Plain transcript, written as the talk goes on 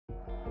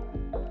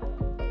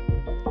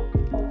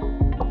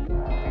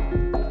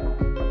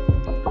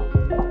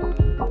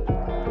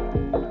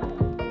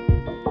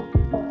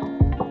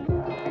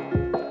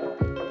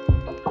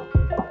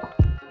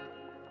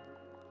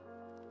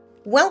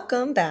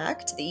Welcome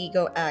back to the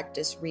Ego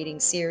Actus reading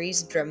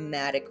series,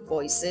 Dramatic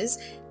Voices.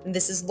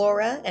 This is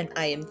Laura, and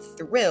I am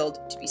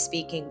thrilled to be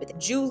speaking with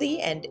Julie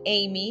and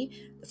Aimee,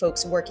 the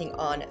folks working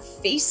on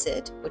Face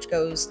It, which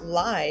goes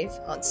live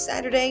on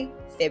Saturday,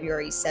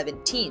 February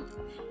 17th.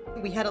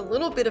 We had a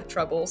little bit of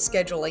trouble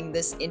scheduling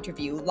this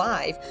interview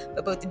live,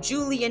 but both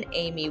Julie and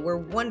Aimee were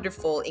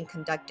wonderful in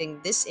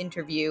conducting this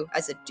interview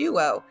as a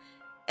duo,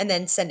 and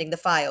then sending the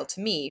file to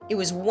me. It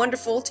was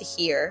wonderful to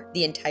hear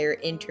the entire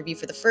interview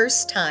for the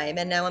first time,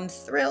 and now I'm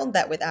thrilled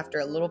that after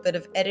a little bit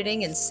of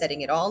editing and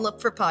setting it all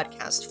up for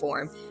podcast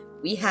form,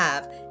 we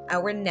have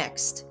our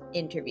next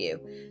interview.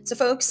 So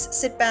folks,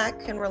 sit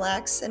back and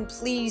relax, and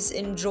please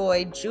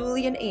enjoy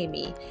Julie and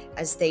Aimee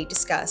as they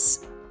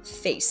discuss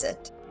Face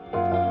It.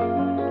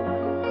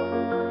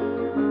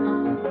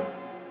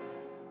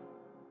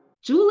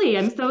 Julie,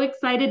 I'm so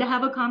excited to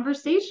have a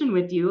conversation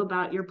with you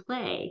about your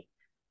play.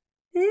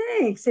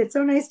 Thanks. It's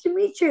so nice to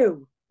meet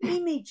you.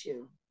 We meet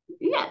you.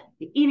 Yeah,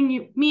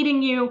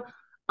 meeting you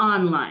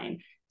online.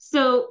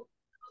 So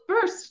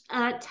first,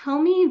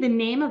 tell me the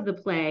name of the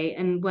play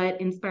and what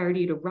inspired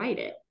you to write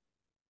it.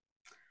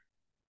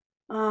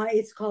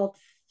 It's called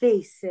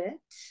Face It.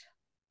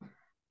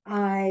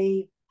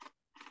 I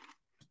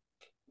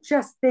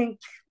just think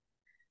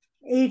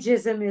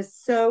ageism is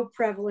so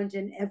prevalent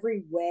in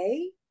every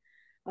way,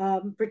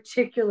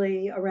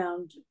 particularly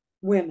around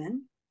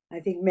women. I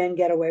think men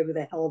get away with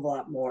a hell of a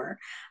lot more.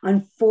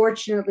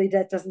 Unfortunately,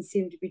 that doesn't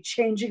seem to be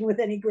changing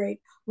with any great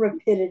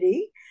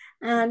rapidity.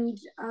 And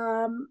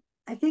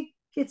I think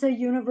it's a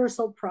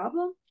universal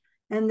problem.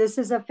 And this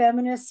is a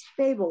feminist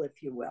fable,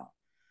 if you will.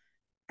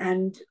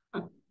 And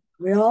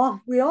we all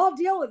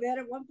deal with it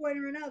at one point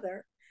or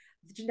another.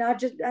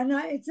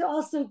 It's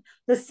also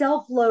the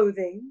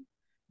self-loathing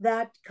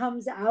that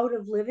comes out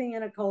of living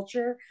in a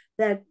culture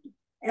that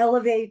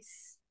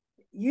elevates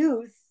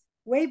youth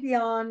way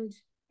beyond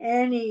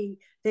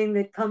anything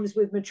that comes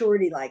with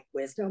maturity, like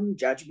wisdom,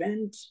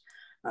 judgment,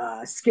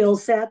 skill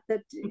set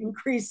that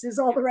increases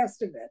all the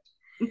rest of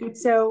it.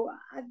 So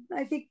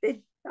I think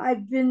that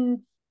I've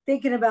been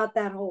thinking about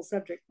that whole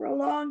subject for a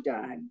long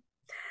time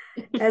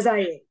as I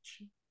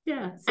age.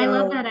 Yeah, so, I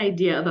love that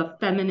idea of a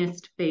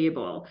feminist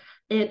fable.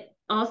 It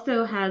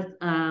also has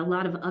a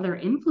lot of other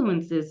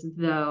influences,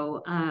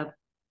 though. Can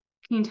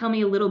you tell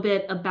me a little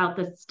bit about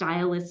the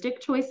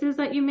stylistic choices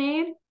that you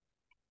made?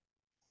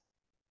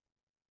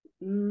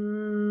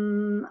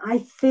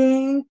 I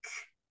think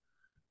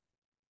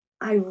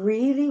I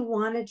really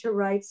wanted to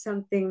write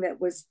something that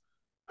was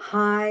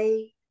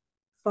high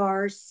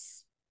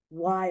farce,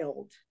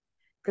 wild,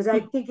 because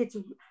I think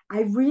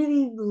I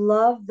really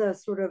love the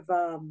sort of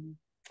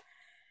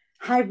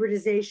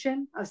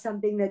hybridization of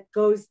something that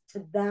goes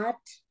to that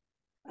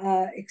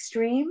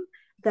extreme,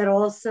 that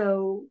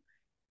also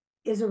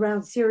is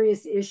around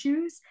serious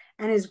issues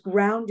and is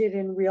grounded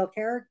in real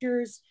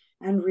characters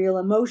and real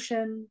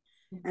emotion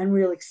and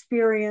real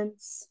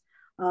experience.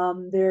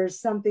 There's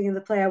something in the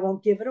play, I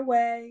won't give it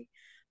away,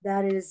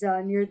 that is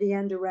near the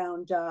end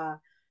around an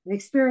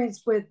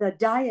experience with a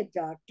diet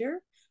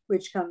doctor,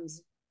 which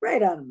comes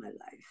right out of my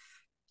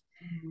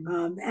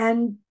life.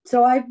 And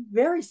so I'm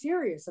very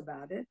serious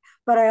about it,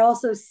 but I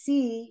also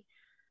see,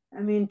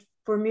 I mean,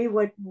 for me,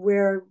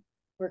 where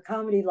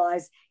comedy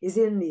lies is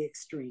in the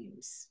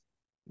extremes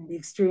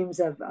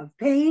of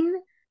pain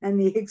and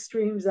the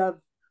extremes of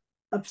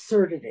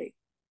absurdity.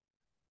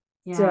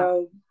 Yeah.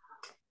 So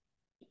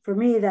for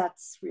me,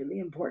 that's really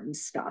important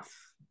stuff.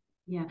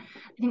 Yeah,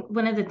 I think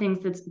one of the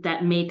things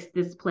that makes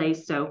this play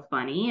so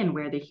funny and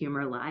where the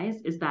humor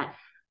lies is that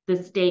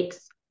the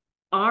stakes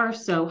are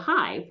so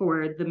high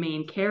for the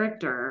main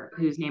character,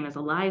 whose name is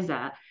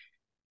Eliza,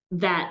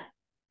 that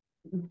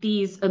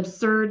these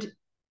absurd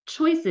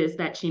choices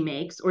that she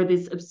makes, or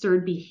this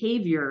absurd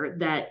behavior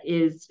that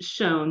is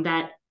shown,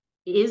 that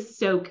is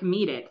so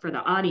comedic for the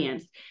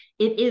audience,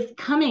 it is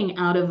coming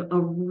out of a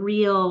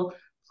real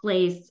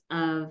place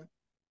of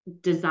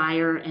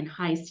desire and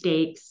high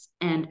stakes,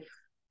 and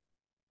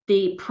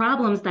the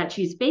problems that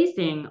she's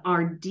facing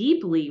are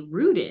deeply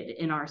rooted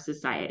in our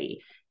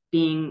society,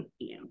 being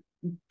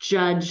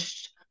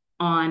judged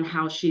on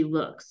how she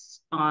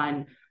looks,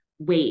 on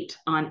weight,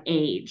 on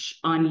age,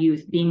 on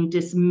youth, being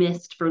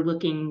dismissed for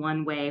looking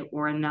one way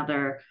or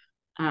another.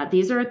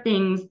 These are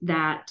things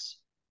that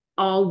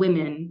all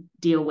women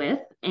deal with,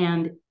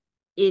 and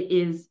it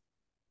is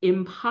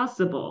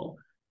impossible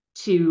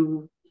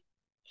to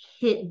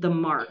hit the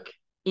mark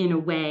in a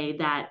way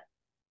that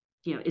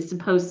is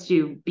supposed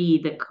to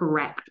be the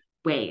correct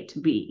way to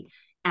be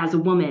as a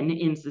woman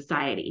in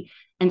society.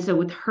 And so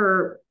with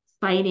her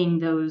fighting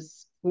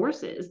those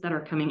forces that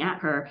are coming at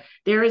her,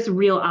 there is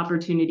real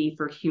opportunity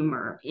for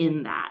humor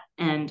in that.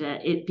 And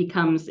it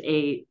becomes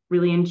a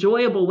really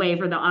enjoyable way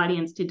for the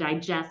audience to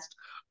digest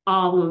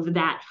all of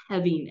that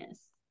heaviness.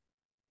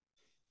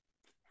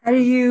 How do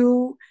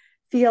you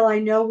feel? I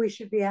know we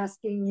should be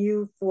asking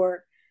you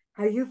for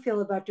how you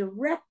feel about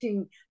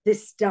directing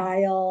this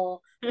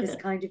style, this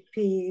kind of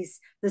piece,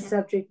 the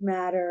subject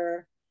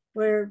matter.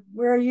 Where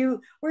are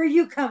you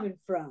coming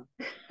from?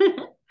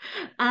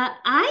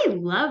 I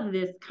love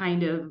this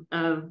kind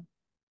of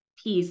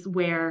piece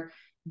where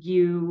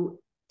you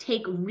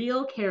take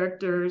real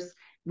characters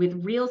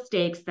with real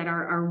stakes that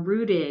are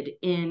rooted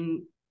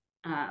in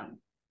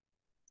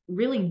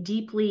really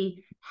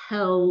deeply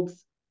held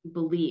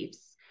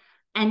beliefs.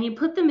 And you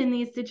put them in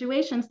these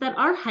situations that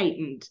are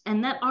heightened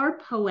and that are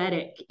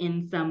poetic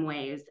in some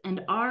ways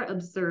and are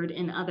absurd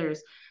in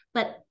others,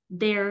 but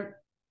their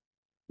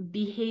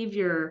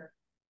behavior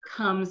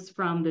comes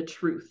from the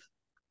truth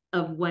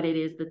of what it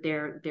is that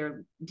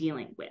they're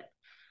dealing with.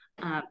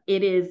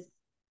 It is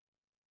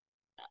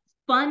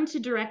fun to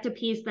direct a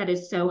piece that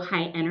is so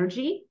high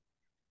energy.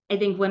 I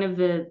think one of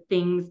the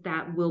things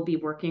that we'll be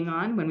working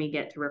on when we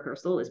get to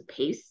rehearsal is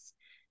pace.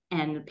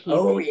 And the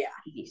pace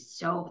is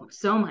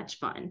so much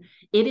fun.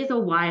 It is a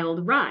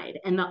wild ride,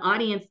 and the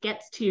audience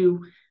gets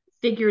to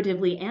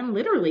figuratively and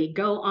literally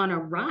go on a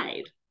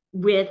ride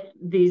with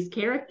these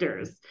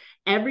characters.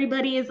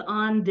 Everybody is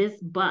on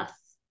this bus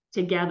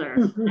together.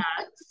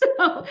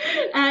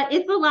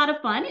 It's a lot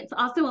of fun. It's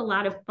also a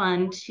lot of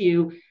fun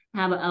to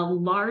have a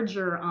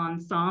larger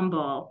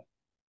ensemble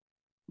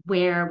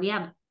where we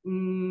have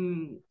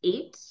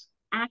 8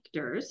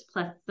 actors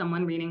plus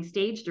someone reading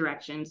stage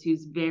directions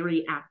who's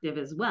very active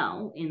as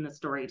well in the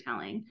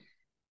storytelling.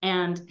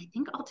 And I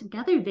think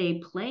altogether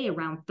they play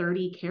around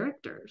 30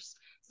 characters.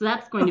 So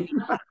that's going to be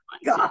fun.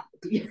 God,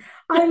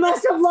 I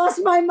must have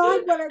lost my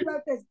mind when I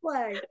wrote this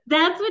play.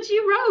 That's what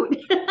you wrote.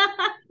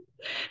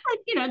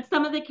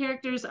 Some of the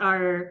characters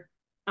are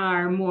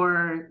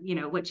more,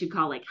 what you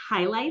call like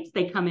highlights.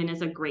 They come in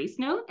as a grace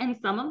note, and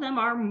some of them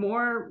are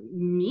more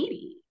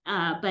meaty.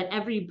 But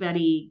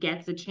everybody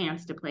gets a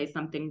chance to play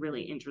something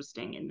really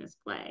interesting in this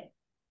play.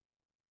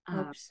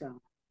 Hope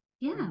so.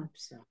 Yeah. I hope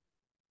so.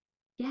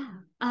 Yeah.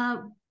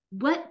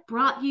 What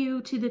brought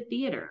you to the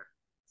theater?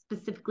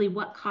 Specifically,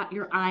 what caught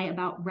your eye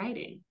about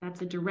writing?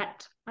 That's a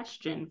direct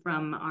question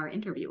from our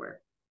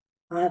interviewer.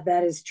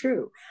 That is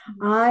true.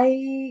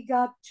 I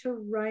got to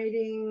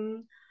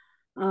writing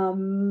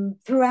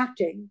through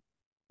acting,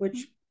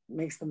 which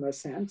makes the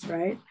most sense,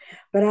 right?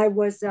 But I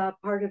was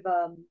part of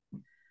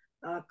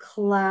a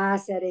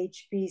class at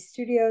HB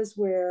Studios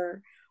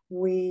where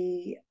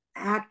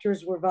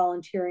actors were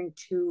volunteering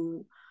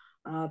to,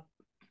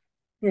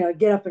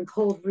 get up and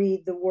cold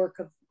read the work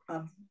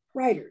of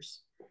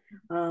writers.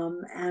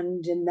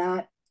 And in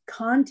that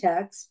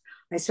context,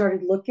 I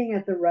started looking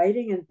at the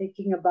writing and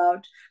thinking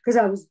about, because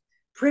I was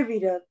privy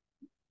to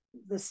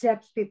the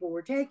steps people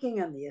were taking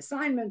and the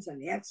assignments and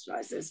the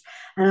exercises.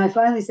 And I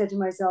finally said to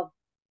myself,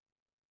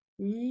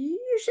 you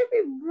should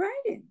be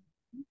writing.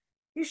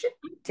 You should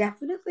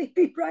definitely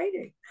be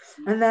writing.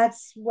 And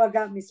that's what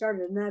got me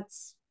started. And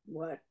that's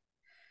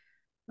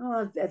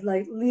at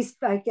least,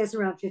 I guess,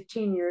 around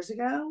 15 years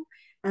ago.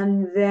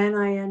 And then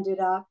I ended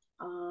up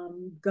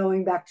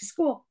going back to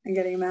school and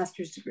getting a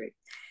master's degree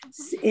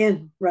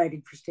in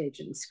writing for stage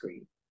and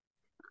screen.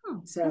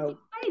 Oh, so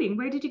that's exciting.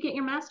 Where did you get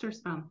your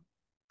master's from?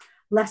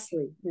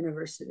 Lesley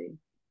University.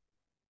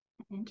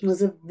 It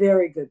was a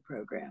very good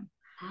program.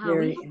 Wow,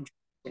 very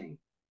interesting.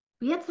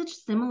 We had such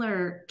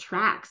similar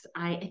tracks.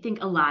 I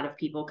think a lot of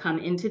people come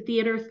into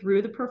theater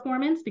through the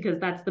performance because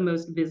that's the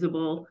most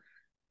visible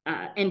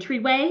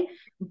entryway.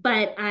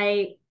 But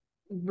I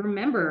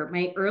remember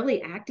my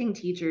early acting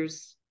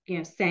teachers,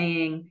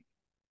 saying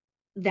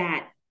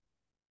that,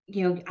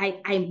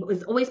 I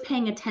was always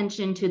paying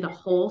attention to the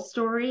whole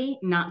story,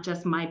 not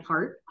just my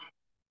part.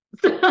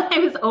 So I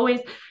was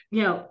always,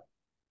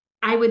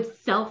 I would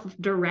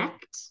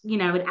self-direct,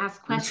 I would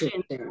ask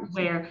questions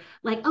where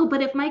like, oh,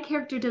 but if my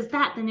character does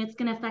that, then it's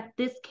going to affect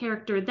this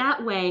character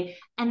that way.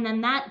 And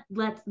then that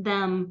lets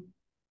them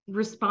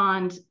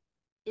respond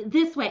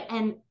this way.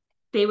 And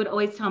they would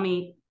always tell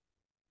me,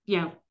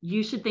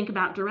 you should think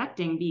about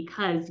directing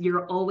because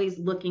you're always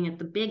looking at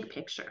the big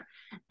picture.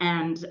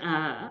 And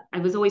I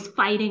was always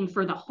fighting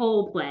for the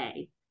whole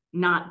play,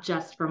 not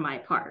just for my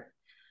part.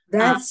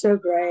 That's so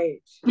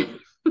great.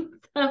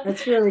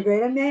 That's really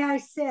great. And may I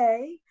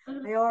say,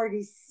 I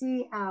already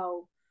see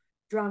how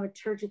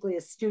dramaturgically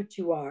astute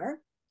you are.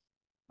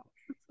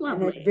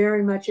 And I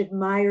very much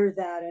admire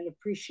that and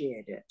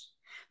appreciate it.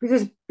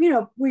 Because,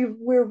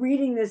 we're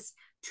reading this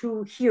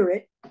to hear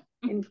it,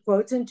 in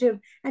quotes, and to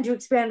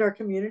expand our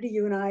community.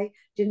 You and I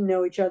didn't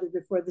know each other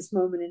before this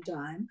moment in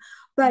time.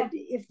 But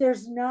if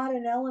there's not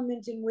an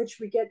element in which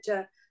we get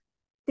to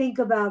think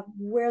about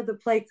where the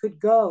play could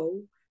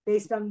go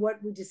based on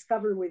what we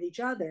discover with each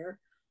other,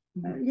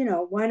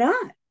 why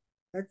not?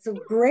 That's a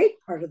great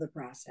part of the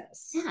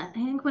process. Yeah, I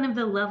think one of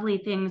the lovely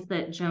things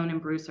that Joan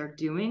and Bruce are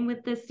doing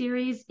with this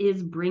series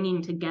is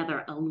bringing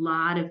together a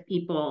lot of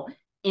people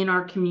in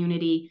our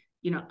community.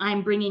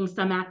 I'm bringing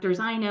some actors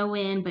I know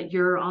in, but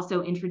you're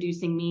also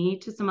introducing me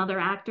to some other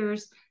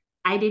actors.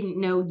 I didn't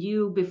know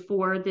you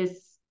before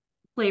this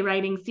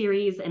playwriting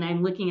series, and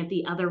I'm looking at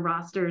the other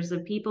rosters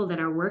of people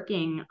that are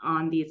working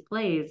on these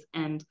plays,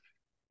 and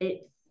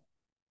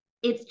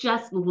it's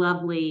just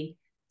lovely,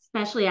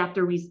 especially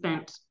after we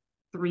spent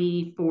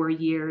 3-4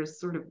 years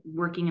sort of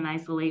working in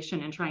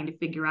isolation and trying to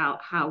figure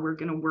out how we're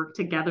going to work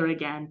together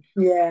again.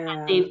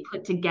 Yeah. They've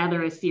put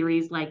together a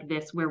series like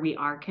this where we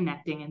are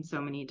connecting in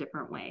so many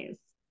different ways.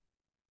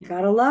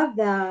 Gotta love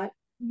that.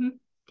 Mm-hmm.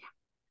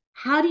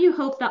 How do you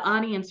hope the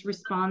audience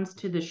responds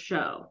to the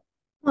show?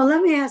 Well,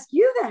 let me ask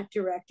you that,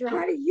 director.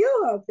 How do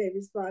you hope they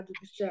respond to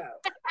the show?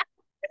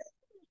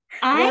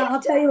 I'll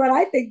tell you what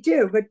I think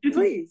too, but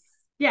please.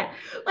 Yeah,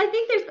 I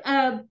think there's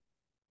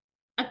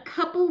a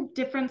couple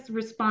different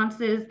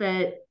responses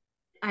that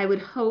I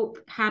would hope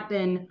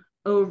happen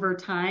over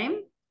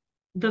time.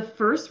 The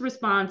first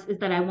response is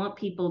that I want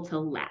people to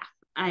laugh.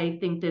 I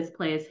think this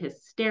play is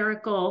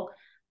hysterical.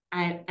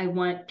 I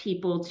want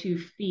people to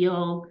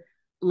feel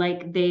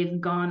like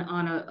they've gone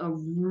on a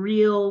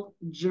real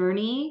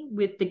journey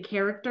with the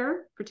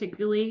character,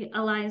 particularly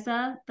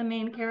Eliza, the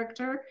main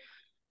character.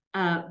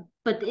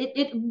 But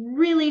it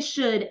really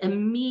should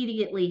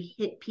immediately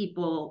hit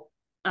people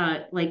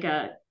like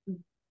a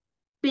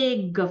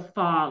big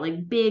guffaw,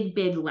 like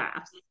big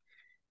laughs.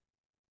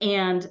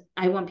 And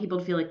I want people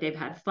to feel like they've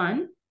had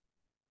fun.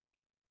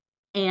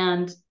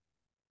 And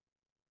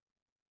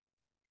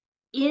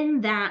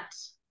in that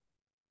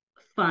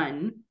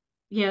fun,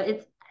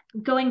 it's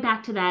going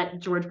back to that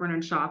George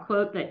Bernard Shaw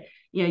quote that,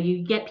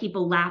 you get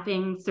people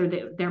laughing so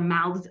that their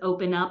mouths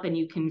open up and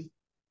you can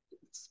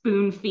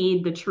spoon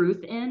feed the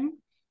truth in.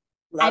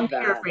 I'm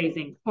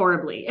paraphrasing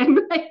horribly.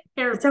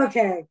 It's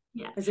okay.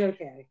 Yeah. It's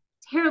okay.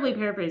 Terribly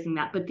paraphrasing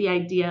that, but the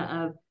idea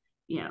of,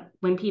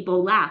 when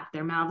people laugh,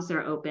 their mouths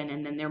are open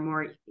and then they're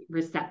more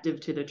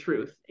receptive to the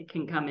truth. It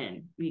can come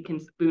in. We can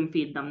spoon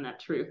feed them that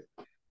truth.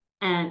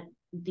 And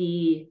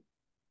the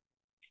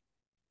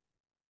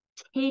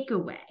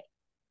takeaway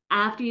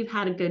after you've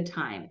had a good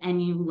time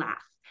and you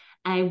laugh,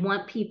 I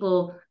want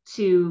people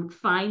to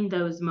find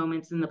those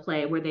moments in the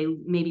play where they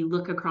maybe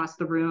look across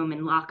the room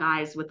and lock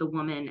eyes with a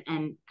woman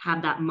and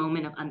have that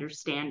moment of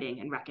understanding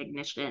and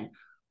recognition.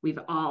 We've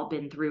all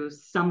been through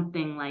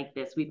something like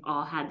this. We've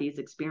all had these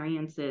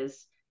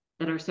experiences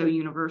that are so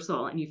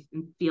universal and you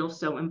feel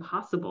so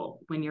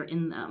impossible when you're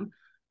in them.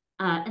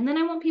 And then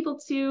I want people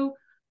to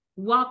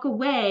walk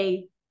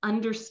away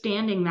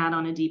understanding that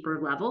on a deeper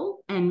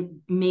level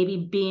and maybe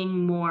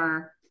being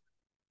more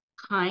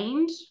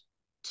kind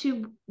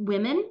to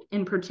women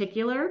in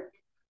particular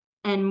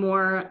and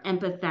more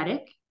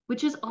empathetic,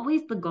 which is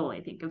always the goal,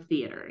 I think, of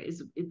theater.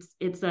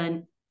 It's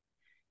an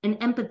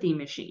empathy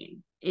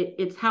machine.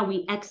 It's how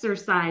we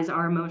exercise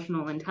our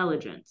emotional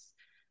intelligence.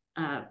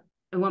 I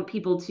want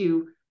people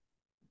to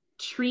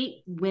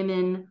treat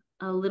women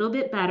a little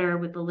bit better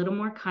with a little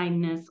more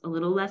kindness, a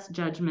little less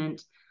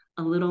judgment,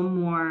 a little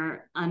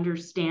more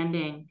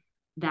understanding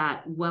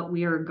that what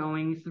we are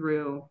going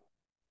through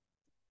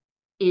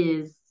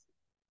is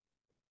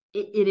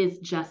it is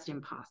just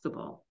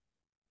impossible.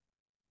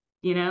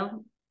 It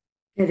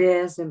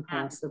is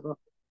impossible.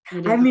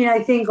 I mean,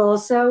 I think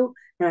also,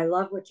 and I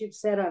love what you've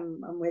said,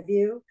 I'm with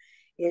you,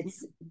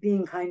 it's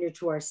being kinder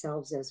to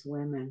ourselves as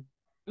women.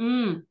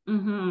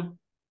 Mm-hmm.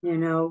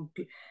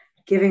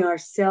 Giving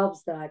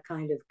ourselves that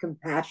kind of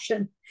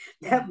compassion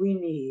that we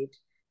need,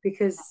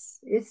 because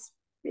it's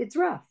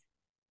rough.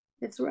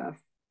 It's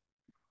rough.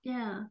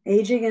 Yeah.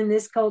 Aging in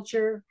this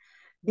culture,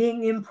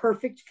 being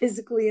imperfect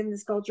physically in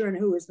this culture, and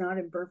who is not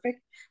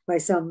imperfect by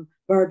some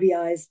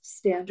Barbieized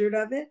standard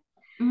of it.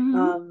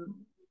 Mm-hmm.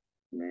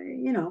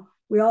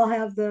 We all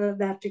have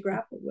that to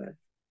grapple with.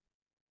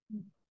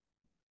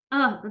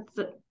 Oh,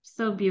 that's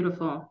so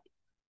beautiful.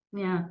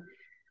 Yeah.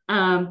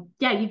 Yeah,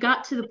 you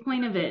got to the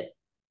point of it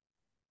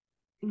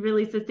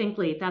really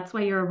succinctly. That's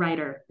why you're a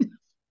writer.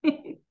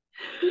 Thank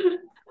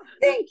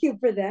you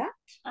for that.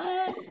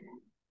 And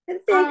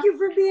thank you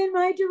for being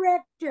my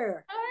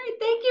director. All right,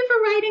 thank you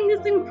for writing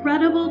this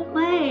incredible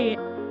play.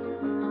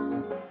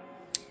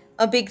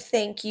 A big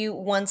thank you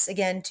once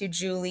again to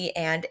Julie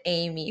and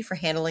Aimee for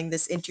handling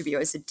this interview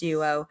as a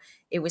duo.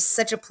 It was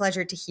such a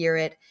pleasure to hear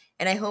it,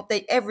 and I hope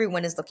that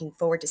everyone is looking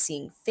forward to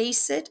seeing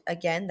Face It.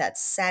 Again,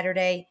 that's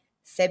Saturday,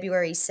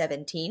 February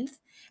 17th,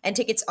 and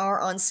tickets are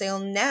on sale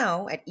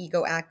now at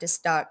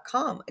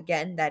egoactus.com.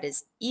 Again, that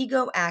is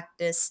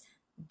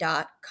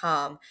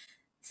egoactus.com.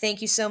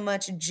 Thank you so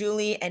much,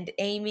 Julie and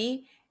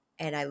Aimee,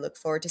 and I look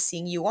forward to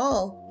seeing you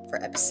all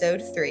for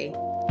episode 3.